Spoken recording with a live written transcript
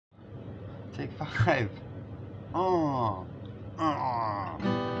Take 5. Oh. Oh.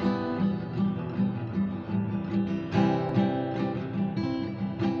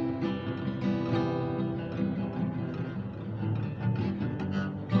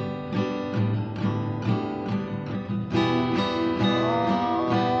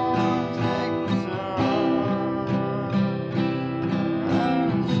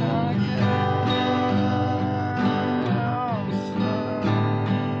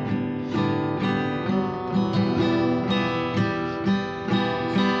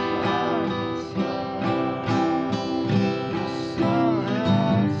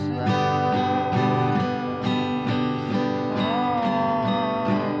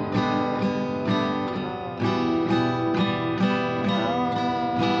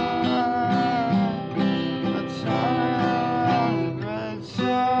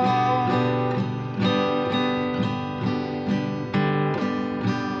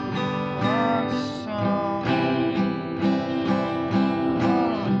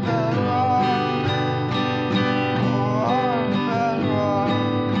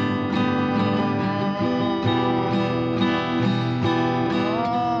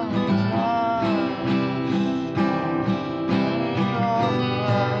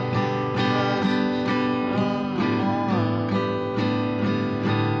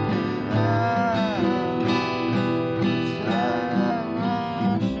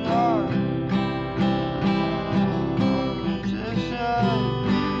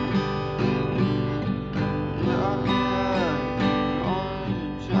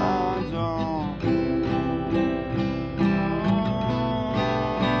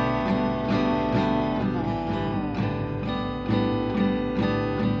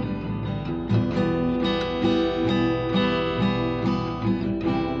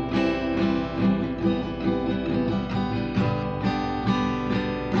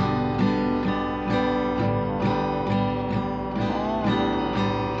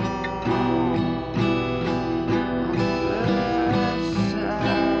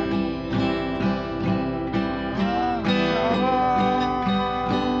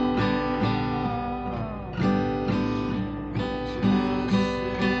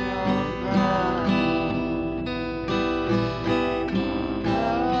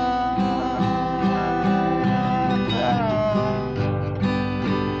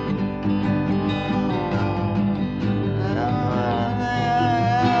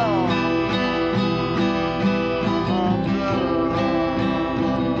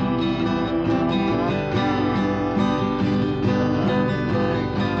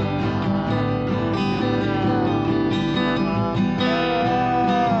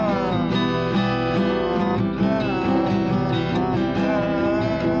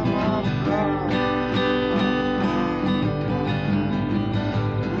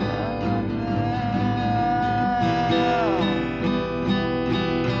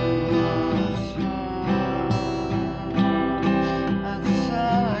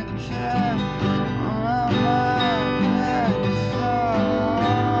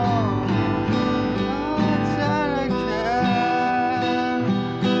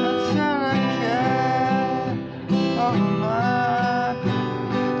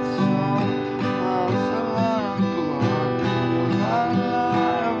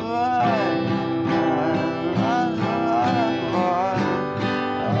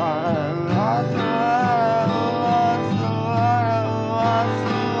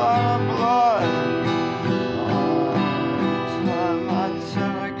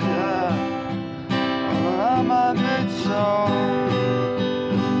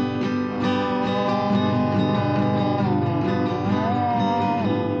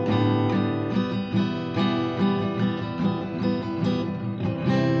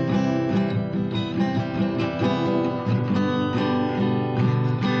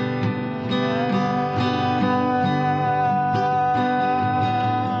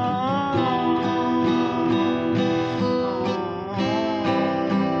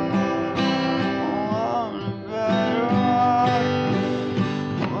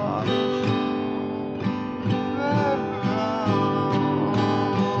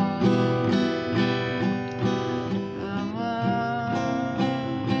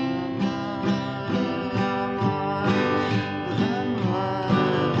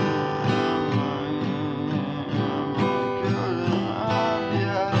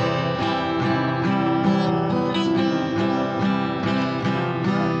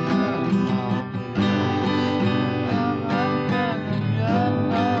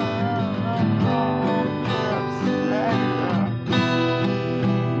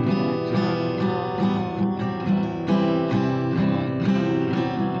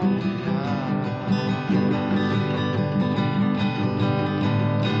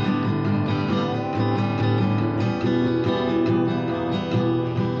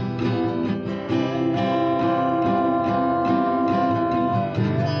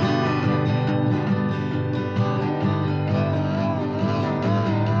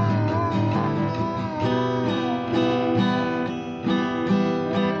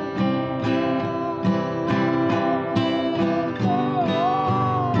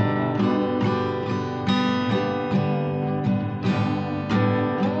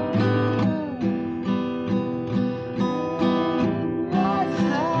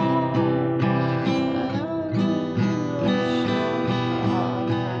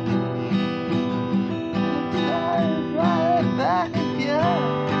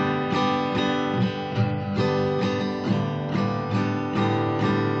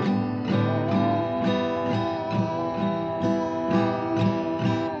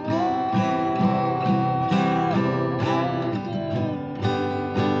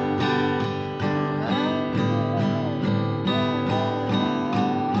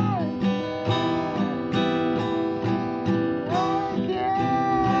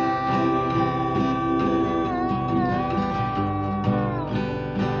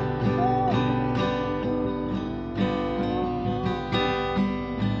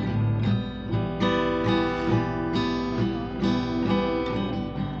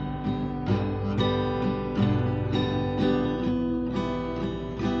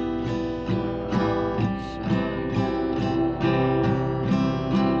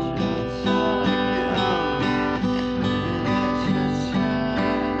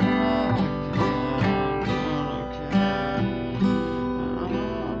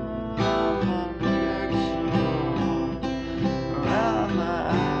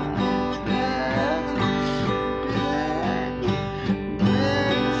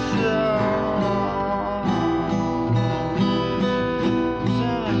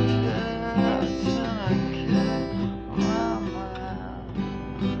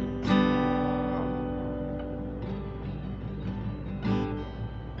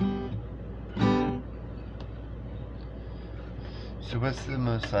 So what's the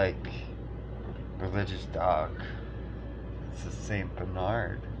most, like, religious dog? It's a Saint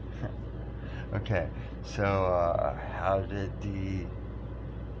Bernard. Okay, so, how did the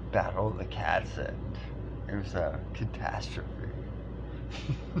Battle of the Cats end? It was a catastrophe.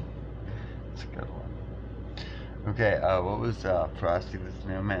 It's a good one. Okay, what was Frosty the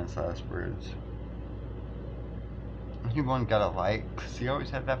Snowman's last words? He one got a light, because he always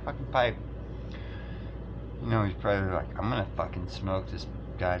had that fucking pipe. You know, he's probably like, I'm gonna fucking smoke this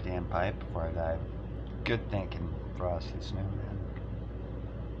goddamn pipe before I die. Good thinking, Frosty the Snowman.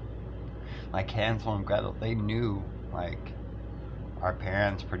 Like Hansel and Gretel, they knew, like, our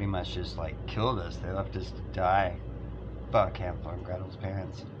parents pretty much just, like, killed us. They left us to die. Fuck Hansel and Gretel's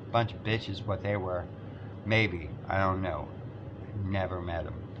parents. Bunch of bitches, what they were. Maybe. I don't know. Never met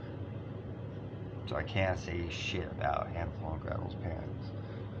them. So I can't say shit about Hansel and Gretel's parents.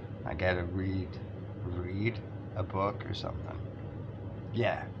 I gotta read a book or something.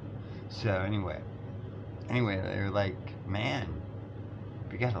 Yeah. So anyway, they were like, man,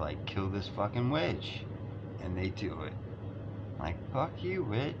 we gotta, like, kill this fucking witch. And they do it. Like, fuck you,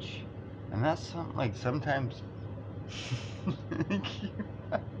 witch. And that's something, like, sometimes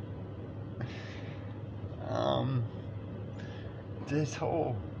this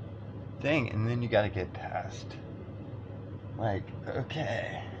whole thing, and then you gotta get past, like,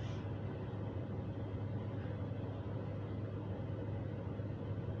 okay,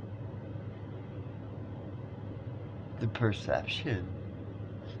 the perception.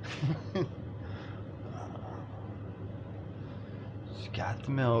 She got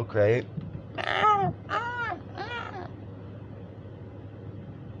the milk, right?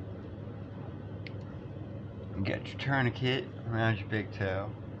 You got your tourniquet around your big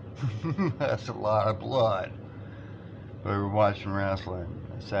toe. That's a lot of blood. We were watching wrestling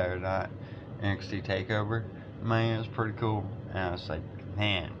Saturday night, NXT TakeOver. Man, it was pretty cool. And I was like,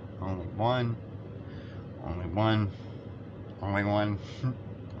 man, only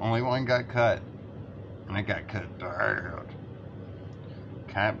one got cut. And it got cut bad.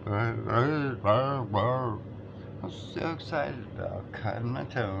 I was so excited about cutting my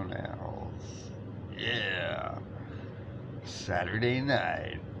toenails. Yeah. Saturday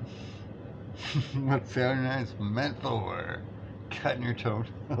night. What Saturday night's meant for. Cutting your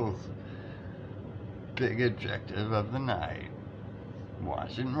toenails. Big objective of the night.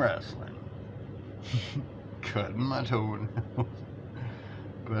 Watching wrestling. Cutting my toenails.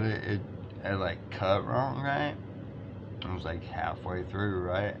 But it like cut wrong, right? I was like halfway through,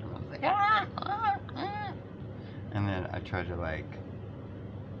 right? And I was like, ah. And then I tried to, like,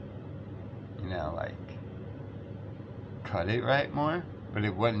 you know, like, cut it right more, but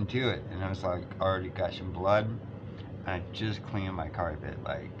it wouldn't do it. And I was like already gushing blood. I just cleaned my carpet,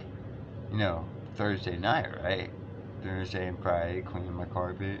 like, you know, Thursday night, right? Thursday and Friday, cleaning my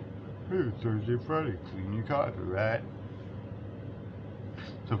carpet. Hey, Thursday, Friday, clean your carpet, right?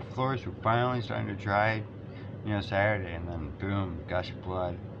 So the floors were finally starting to dry, you know, Saturday, and then boom, gush of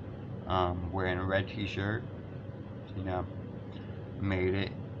blood. Wearing a red t-shirt, you know, made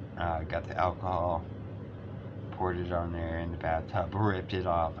it, got the alcohol, poured it on there in the bathtub, ripped it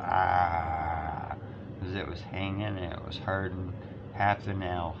off, because it was hanging and it was hurting, half the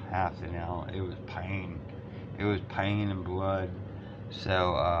nail, it was pain and blood.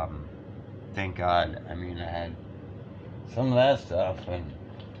 So, thank God, I mean, I had some of that stuff, and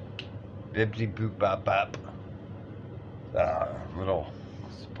bibsy boop bop bop, little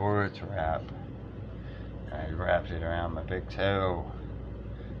sports wrap. I wrapped it around my big toe.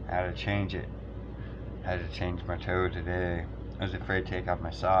 Had to change it. Had to change my toe today. I was afraid to take off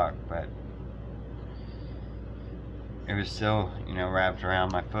my sock, but it was still, you know, wrapped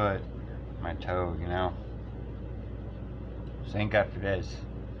around my foot, my toe, you know. So thank God for this.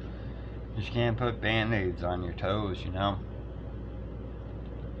 You just can't put band-aids on your toes, you know.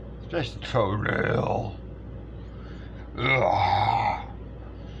 Especially toenail. Ugh.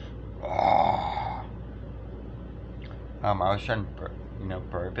 I was trying to, you know,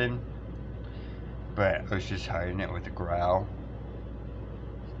 burping, but I was just hiding it with a growl,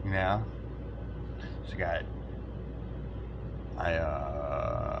 you know. So I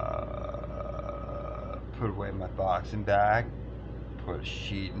put away my boxing bag, put a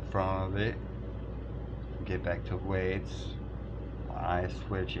sheet in front of it, get back to weights, my eyes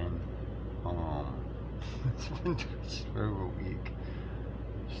twitching. It's been twitching for a week,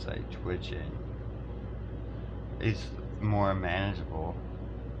 just like twitching. It's more manageable.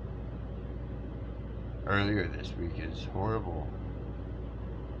 Earlier this week is horrible.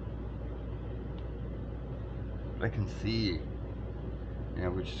 But I can see, you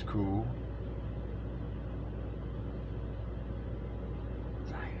know, which is cool.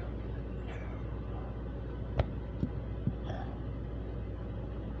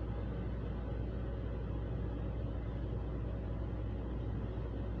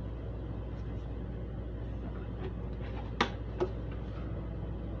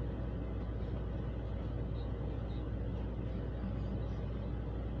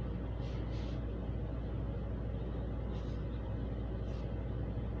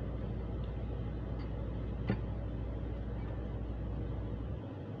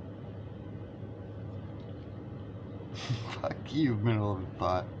 Fuck you, middle of the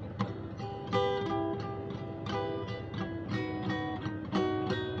thought.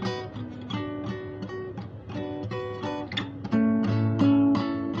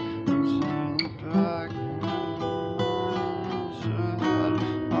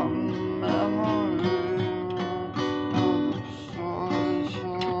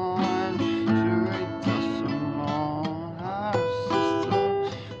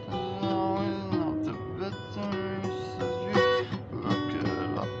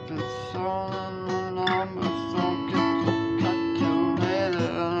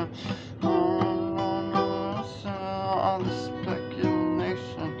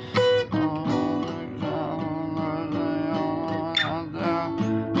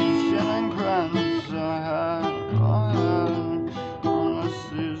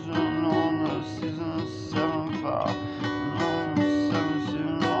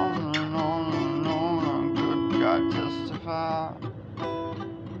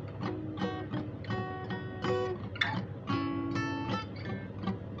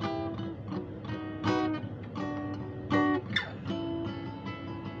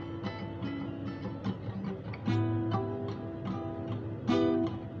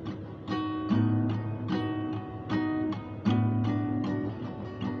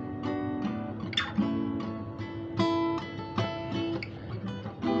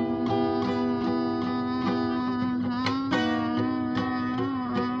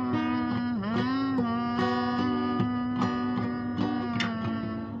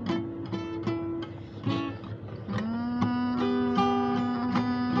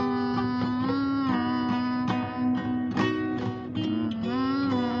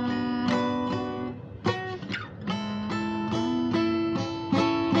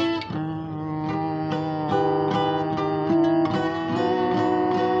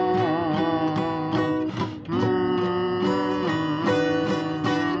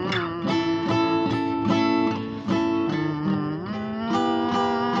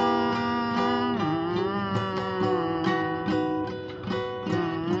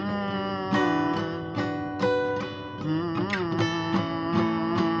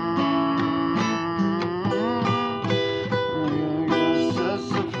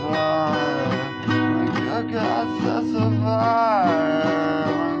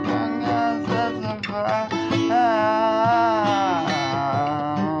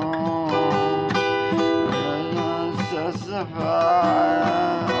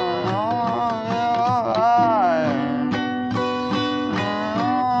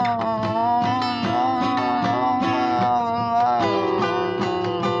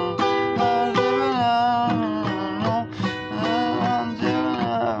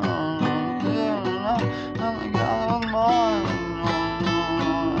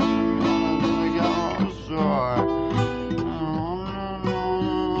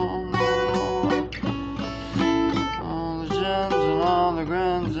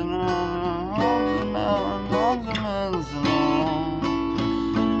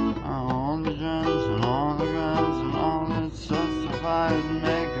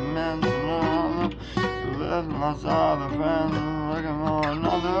 Lost all the friends, looking for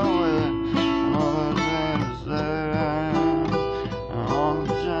another way, another day to stay. And all the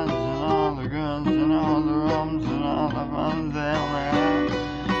chins and all the grins and all the rums and all the fun they have.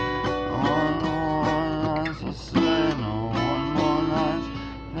 One more nice to say, no one more nice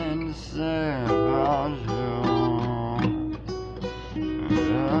thing to say about you.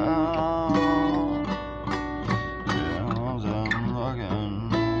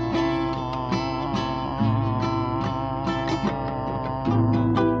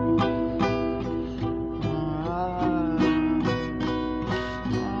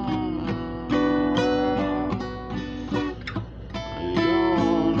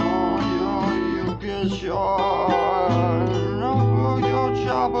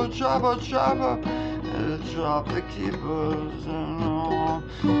 Chopper, traffic keepers and all,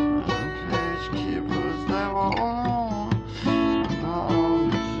 and page keepers, they were all alone. Now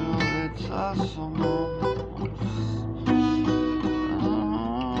they tussle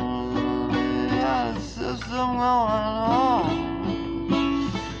yeah, the system going on.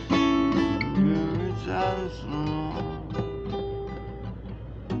 Very tense.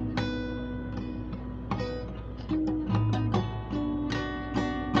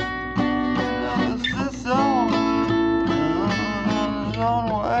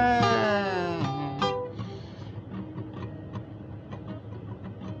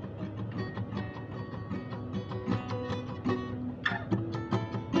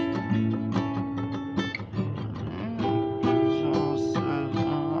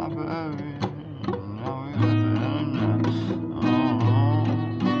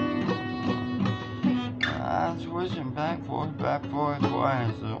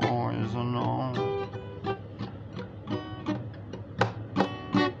 always unknown.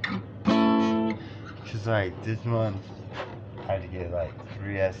 Cause like this month, I had to get like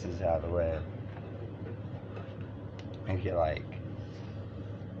 3 S's out of the way. I had to get like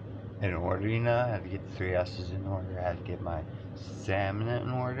in order, you know. I had to get the 3 S's in order. I had to get my stamina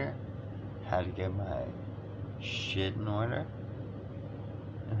in order. I had to get my shit in order.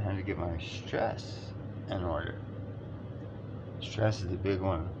 And I had to get my stress in order. Stress is the big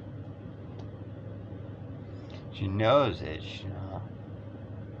one. She knows it, you know.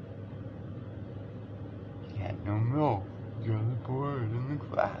 You had no milk. You gotta pour it in the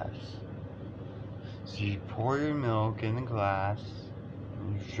glass. So you pour your milk in the glass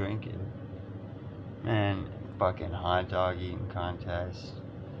and you drink it. Man, fucking hot dog eating contest.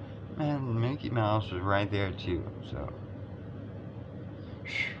 Man, Mickey Mouse was right there too, so.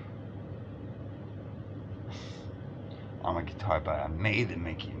 I'm a guitar, but I made the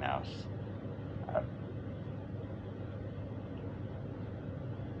Mickey Mouse.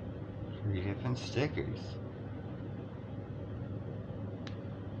 Three different stickers.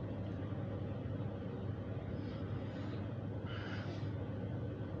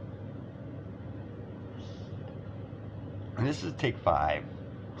 And this is take 5.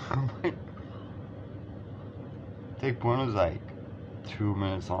 Take 1 was like 2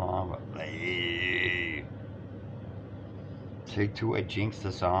 minutes long, but like, take 2, I jinxed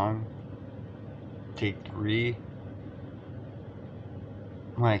the song. Take 3,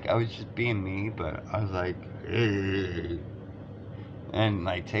 like, I was just being me, but I was like, hey. And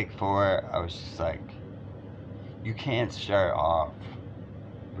like take 4, I was just like, you can't start off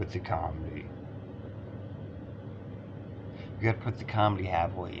with the comedy. You gotta put the comedy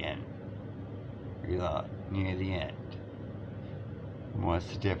halfway in. You're near the end. What's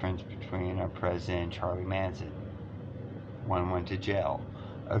the difference between our president and Charlie Manson? One went to jail.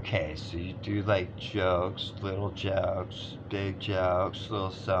 Okay, so you do like jokes, little jokes, big jokes, little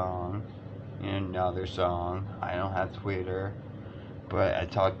song, another song. I don't have Twitter, but I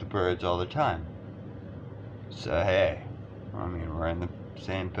talk to birds all the time. So hey, I mean, we're in the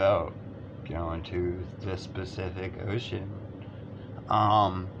same boat, going to the Pacific Ocean.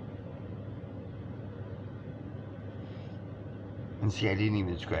 And see, I didn't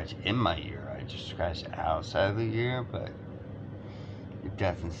even scratch in my ear. I just scratched outside of the ear, but it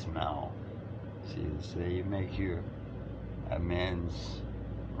doesn't smell. See, so you make your amends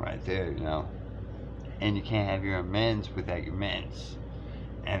right there, you know. And you can't have your amends without your mints.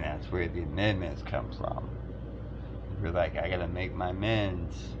 And that's where the amendments come from. You're like, I gotta make my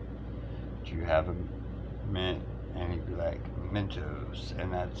amends. Do you have a mint? And you'd be like, Mentos.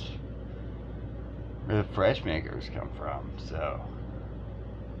 And that's where the fresh makers come from, so.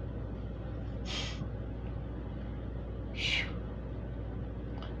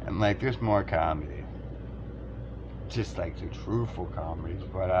 And like, there's more comedy. Just like the truthful comedies,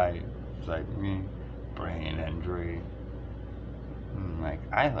 but it's like me, brain injury. And like,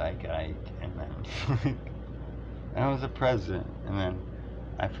 I like Ike, and then I was a president, and then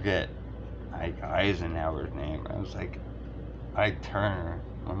I forget Ike Eisenhower's name. I was like, Ike Turner.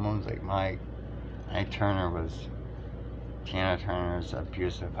 My mom's like, Mike. Ike Turner was Tina Turner's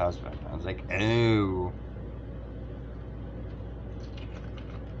abusive husband. I was like, ooh.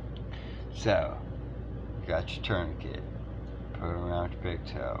 So, you got your tourniquet, put it around your big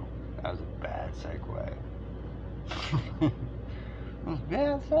toe. That was a bad segue. It was a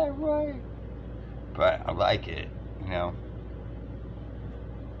bad segue. But I like it, you know.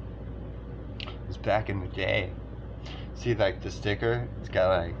 It was back in the day. See, like, the sticker, it's got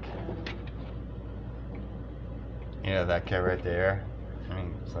like, you know, that guy right there. I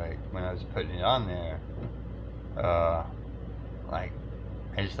mean, it's like, when I was putting it on there, like,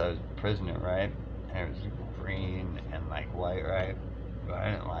 I just thought it was a prisoner, right? And it was green and like white, right? But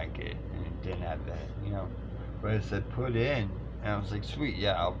I didn't like it, and it didn't have that, you know. But it said put in, and I was like, sweet,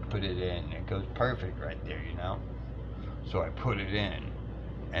 yeah, I'll put it in. It goes perfect right there, you know. So I put it in,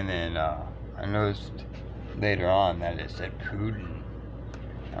 and then I noticed later on that it said Putin.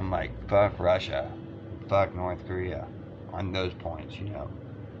 I'm like, fuck Russia, fuck North Korea, on those points, you know.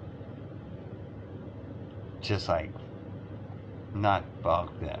 Just like, not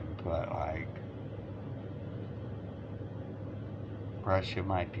fuck them, but like, Russia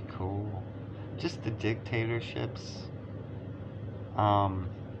might be cool. Just the dictatorships,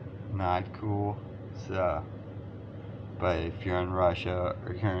 not cool. So, but if you're in Russia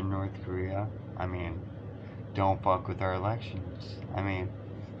or you're in North Korea, I mean, don't fuck with our elections. I mean,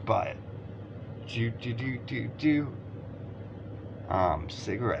 but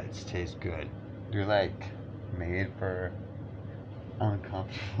cigarettes taste good. They're like made for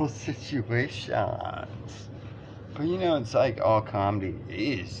uncomfortable situations. But you know, it's like all comedy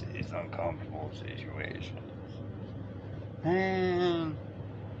is uncomfortable situations. Man,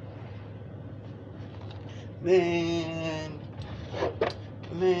 man,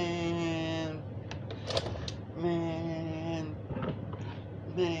 man, man,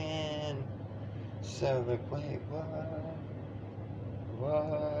 man. So like, wait, what?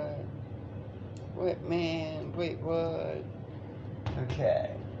 What? What, man? Wait, what?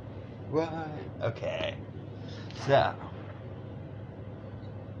 Okay. What? Okay. So.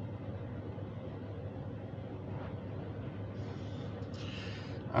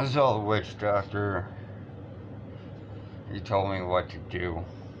 I saw the witch doctor. He told me what to do.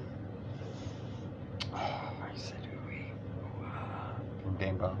 Oh, I said, ooh,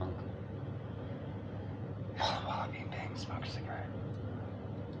 bing bong. While being bang, smoke a cigarette.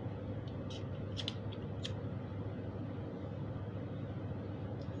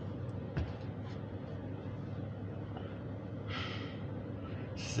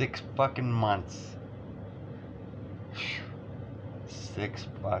 Six fucking months. 6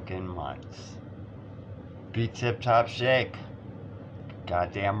 fucking months. Be tip top shake.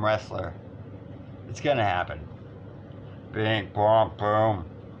 Goddamn wrestler. It's gonna happen. Bing, boom, boom.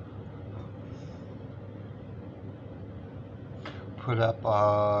 Put up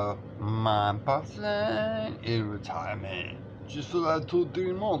a man person in retirement. Just for that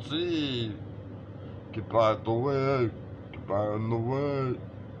 2-3 months. Get back the way. Get back on the way.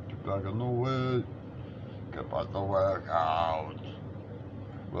 Get back on the way. Get back the workout.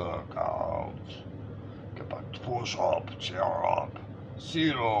 Workout. Get back to push up, chair up,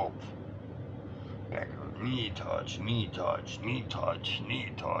 sit up. Back up, knee touch, knee touch, knee touch, knee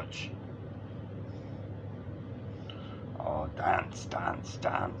touch. Oh, dance, dance,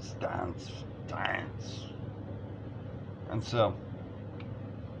 dance, dance, dance. And so,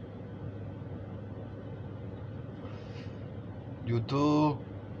 you do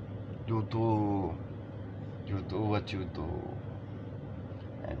what you do.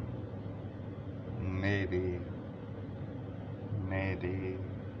 And maybe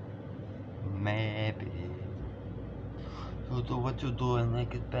you do what you do and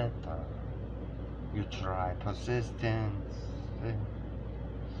make it better. You try persistence.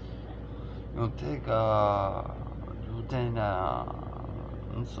 You take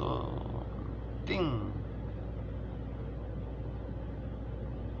so ding.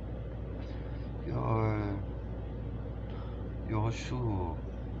 Your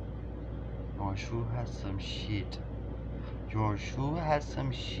shoe has some shit. Your shoe has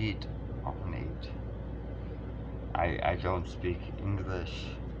some shit on it. I don't speak English.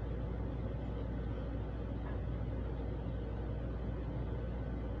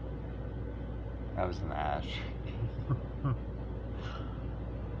 That was an ash.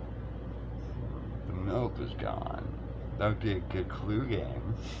 The milk is gone. That would be a good clue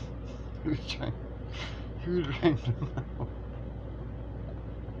game. Who drank the milk?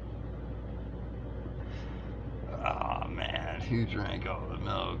 Oh man, who drank all the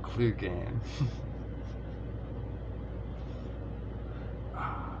milk? Clue game.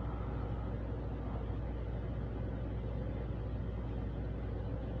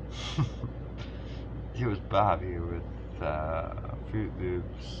 It was Bobby with Fruit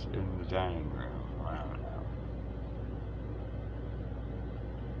Loops in the dining room. I don't know.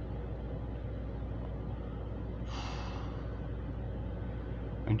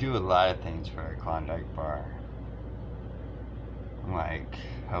 I do a lot of things for a Klondike bar. Like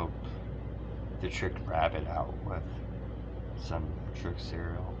help the tricked rabbit out with some trick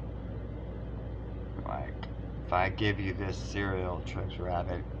cereal. Like, if I give you this cereal, tricked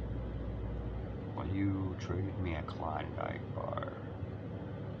rabbit, will you trade me a Klondike bar?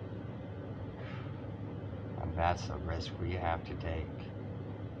 And that's the risk we have to take.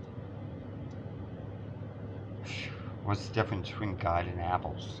 What's the difference between God and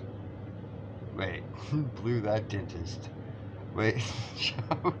apples? Wait, blew that dentist. Wait,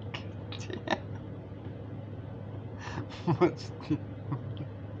 joke. Damn.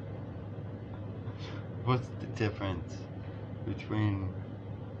 What's the difference between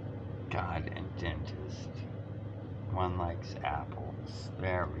God and dentist? One likes apples.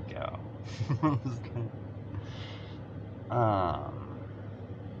 There we go.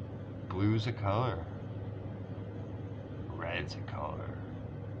 Blue's a color. Red's a color.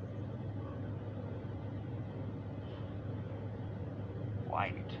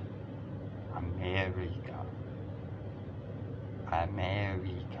 White. America.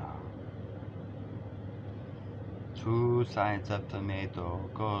 America. Two sides of tomato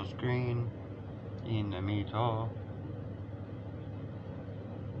goes green in the middle.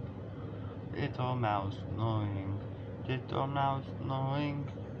 Little mouse knowing, little mouse knowing,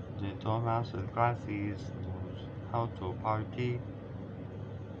 little mouse with glasses knows how to party.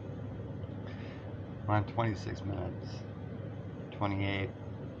 We're on 26 minutes, 28,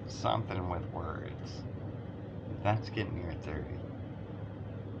 something with words. That's getting near 30.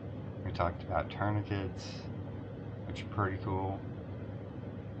 We talked about tourniquets, which are pretty cool.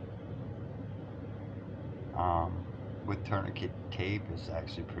 With tourniquet tape is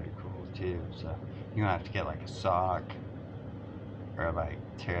actually pretty cool too. So you don't have to get like a sock or like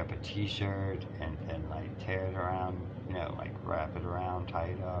tear up a t-shirt and like tear it around, you know, like wrap it around,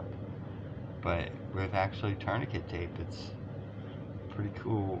 tie it up. But with actually tourniquet tape, it's pretty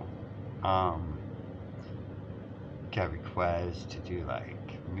cool. Got requests to do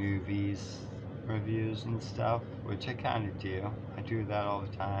like movies reviews and stuff, which I kind of do. I do that all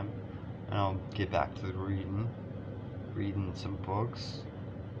the time. And I'll get back to the reading some books.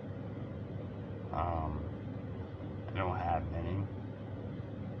 I don't have many.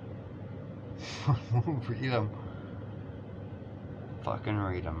 Read them. Fucking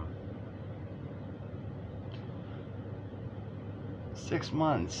read them. 6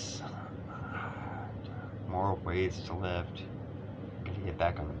 months. More ways to lift. Gotta get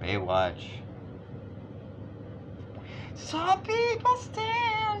back on the Baywatch. Some people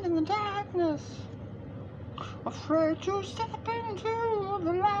stand in the darkness, afraid to step into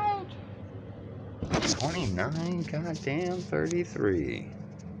the light. 29, goddamn 33.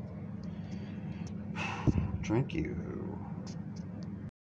 Drink you.